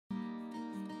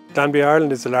Glanbia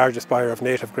Ireland is the largest buyer of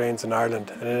native grains in Ireland,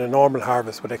 and in a normal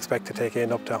harvest would expect to take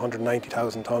in up to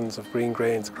 190,000 tonnes of green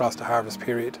grains across the harvest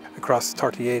period, across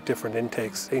 38 different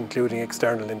intakes, including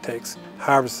external intakes.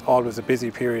 Harvest is always a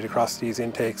busy period across these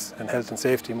intakes, and health and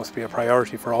safety must be a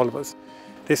priority for all of us.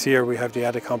 This year we have the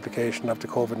added complication of the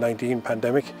COVID-19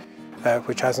 pandemic,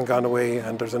 which hasn't gone away,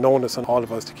 and there's an onus on all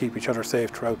of us to keep each other safe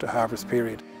throughout the harvest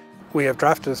period. We have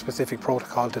drafted a specific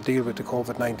protocol to deal with the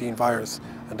COVID-19 virus,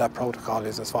 and that protocol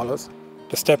is as follows.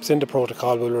 The steps in the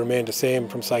protocol will remain the same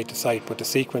from site to site, but the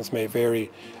sequence may vary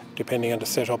depending on the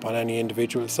setup on any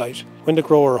individual site. When the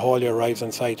grower or haulier arrives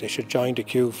on site, they should join the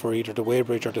queue for either the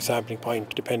weighbridge or the sampling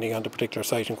point, depending on the particular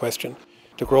site in question.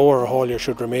 The grower or haulier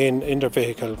should remain in their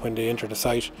vehicle when they enter the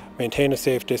site, maintain a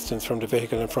safe distance from the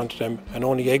vehicle in front of them, and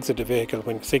only exit the vehicle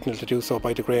when signalled to do so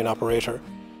by the grain operator.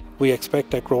 We expect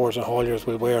that growers and hauliers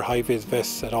will wear high-vis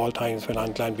vests at all times when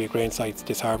on Glanbia grain sites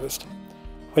this harvest.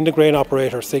 When the grain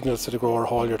operator signals to the grower or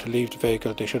haulier to leave the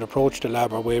vehicle, they should approach the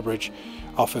lab or weighbridge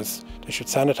office. They should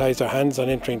sanitise their hands on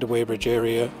entering the weighbridge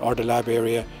area or the lab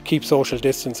area, keep social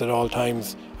distance at all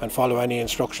times, and follow any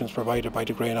instructions provided by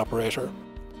the grain operator.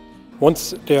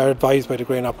 Once they are advised by the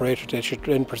grain operator, they should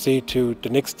then proceed to the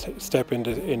next step in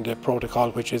the protocol,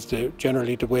 which is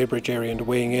generally the weighbridge area and the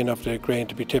weighing in of the grain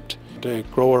to be tipped. The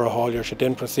grower or haulier should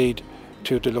then proceed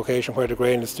to the location where the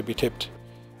grain is to be tipped.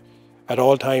 At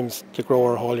all times, the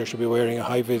grower or haulier should be wearing a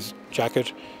high-vis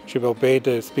jacket, should obey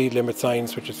the speed limit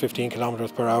signs, which is 15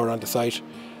 km/h on the site,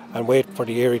 and wait for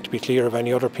the area to be clear of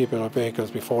any other people or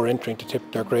vehicles before entering to tip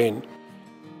their grain.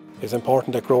 It's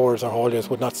important that growers or hauliers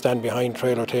would not stand behind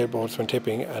trailer tailboats when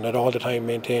tipping, and at all the time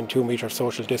maintain 2 metres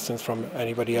social distance from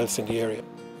anybody else in the area.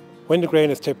 When the grain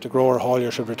is tipped, the grower or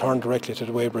haulier should return directly to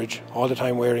the weighbridge, all the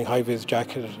time wearing high-vis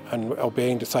jacket and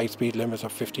obeying the site speed limits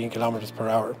of 15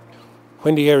 km/h.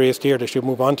 When the area is clear, they should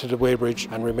move on to the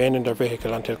weighbridge and remain in their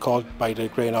vehicle until called by the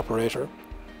grain operator.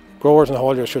 Growers and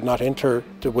hauliers should not enter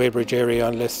the weighbridge area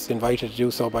unless invited to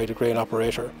do so by the grain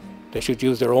operator. They should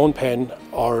use their own pen,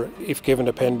 or if given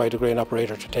a pen by the grain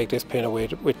operator, to take this pen away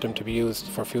with them to be used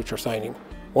for future signing.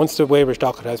 Once the weighbridge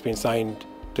docket has been signed,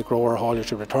 the grower or haulier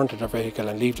should return to their vehicle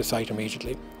and leave the site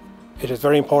immediately. It is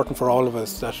very important for all of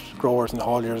us that growers and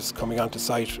hauliers coming onto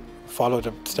site follow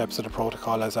the steps of the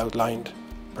protocol as outlined,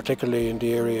 particularly in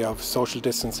the area of social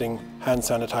distancing, hand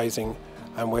sanitising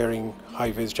and wearing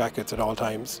high-vis jackets at all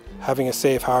times. Having a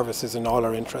safe harvest is in all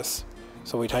our interests,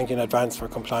 so we thank you in advance for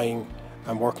complying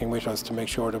and working with us to make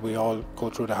sure that we all go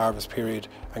through the harvest period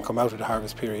and come out of the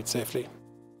harvest period safely.